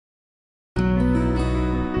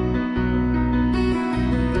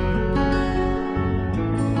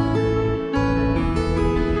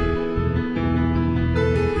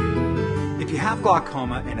have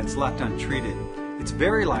glaucoma and it's left untreated, it's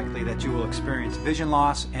very likely that you will experience vision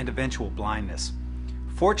loss and eventual blindness.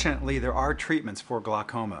 Fortunately, there are treatments for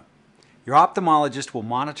glaucoma. Your ophthalmologist will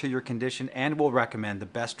monitor your condition and will recommend the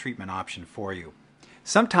best treatment option for you.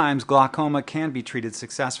 Sometimes glaucoma can be treated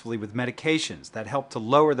successfully with medications that help to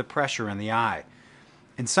lower the pressure in the eye.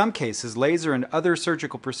 In some cases, laser and other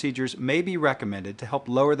surgical procedures may be recommended to help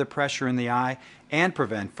lower the pressure in the eye and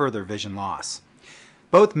prevent further vision loss.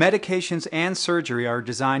 Both medications and surgery are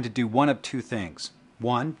designed to do one of two things.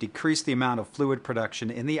 One, decrease the amount of fluid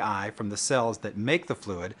production in the eye from the cells that make the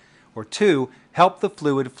fluid, or two, help the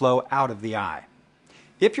fluid flow out of the eye.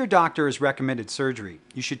 If your doctor has recommended surgery,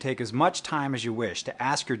 you should take as much time as you wish to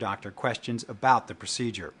ask your doctor questions about the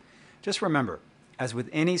procedure. Just remember, as with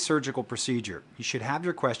any surgical procedure, you should have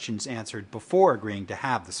your questions answered before agreeing to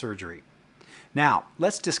have the surgery. Now,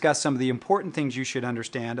 let's discuss some of the important things you should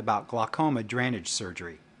understand about glaucoma drainage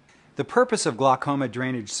surgery. The purpose of glaucoma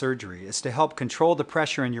drainage surgery is to help control the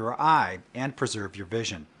pressure in your eye and preserve your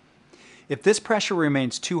vision. If this pressure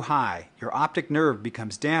remains too high, your optic nerve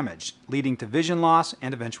becomes damaged, leading to vision loss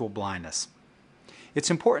and eventual blindness. It's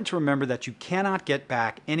important to remember that you cannot get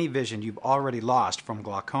back any vision you've already lost from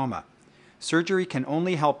glaucoma. Surgery can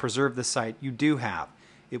only help preserve the sight you do have.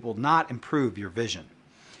 It will not improve your vision.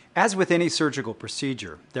 As with any surgical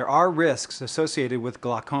procedure, there are risks associated with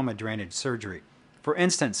glaucoma drainage surgery. For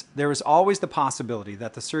instance, there is always the possibility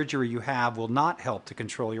that the surgery you have will not help to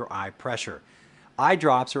control your eye pressure. Eye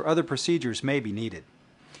drops or other procedures may be needed.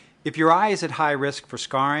 If your eye is at high risk for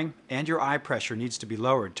scarring and your eye pressure needs to be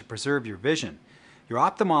lowered to preserve your vision, your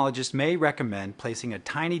ophthalmologist may recommend placing a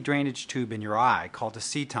tiny drainage tube in your eye called a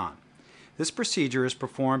Seton. This procedure is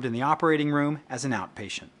performed in the operating room as an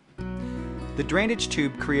outpatient. The drainage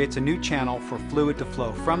tube creates a new channel for fluid to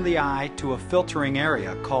flow from the eye to a filtering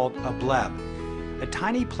area called a bleb. A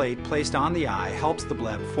tiny plate placed on the eye helps the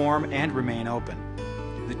bleb form and remain open.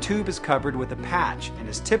 The tube is covered with a patch and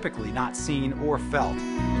is typically not seen or felt.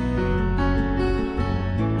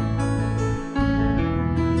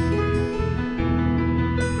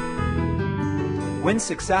 When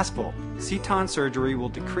successful, Secton surgery will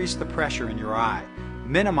decrease the pressure in your eye,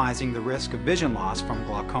 minimizing the risk of vision loss from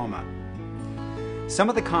glaucoma. Some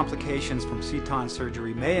of the complications from Seton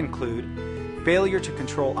surgery may include failure to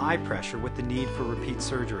control eye pressure with the need for repeat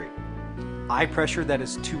surgery, eye pressure that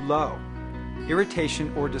is too low,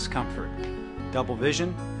 irritation or discomfort, double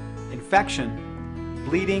vision, infection,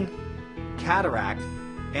 bleeding, cataract,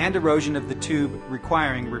 and erosion of the tube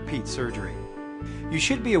requiring repeat surgery. You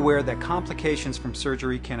should be aware that complications from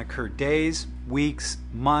surgery can occur days, weeks,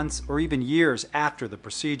 months, or even years after the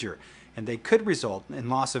procedure, and they could result in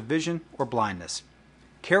loss of vision or blindness.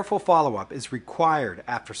 Careful follow-up is required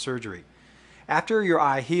after surgery. After your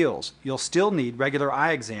eye heals, you'll still need regular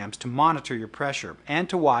eye exams to monitor your pressure and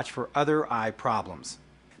to watch for other eye problems.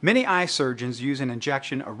 Many eye surgeons use an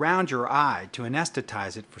injection around your eye to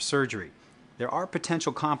anesthetize it for surgery. There are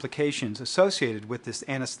potential complications associated with this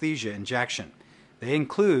anesthesia injection. They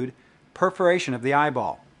include perforation of the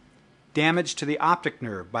eyeball, damage to the optic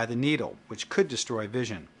nerve by the needle, which could destroy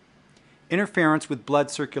vision, interference with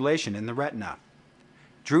blood circulation in the retina,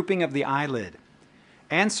 drooping of the eyelid,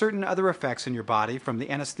 and certain other effects in your body from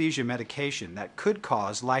the anesthesia medication that could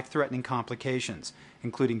cause life-threatening complications,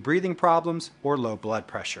 including breathing problems or low blood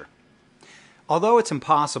pressure. Although it's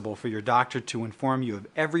impossible for your doctor to inform you of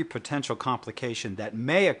every potential complication that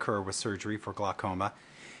may occur with surgery for glaucoma,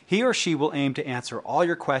 he or she will aim to answer all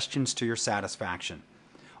your questions to your satisfaction.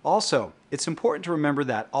 Also, it's important to remember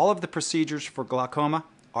that all of the procedures for glaucoma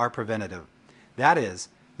are preventative. That is,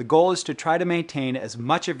 the goal is to try to maintain as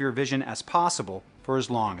much of your vision as possible for as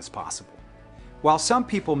long as possible. While some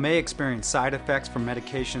people may experience side effects from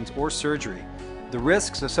medications or surgery, the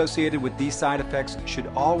risks associated with these side effects should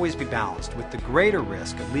always be balanced with the greater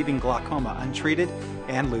risk of leaving glaucoma untreated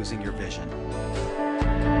and losing your vision.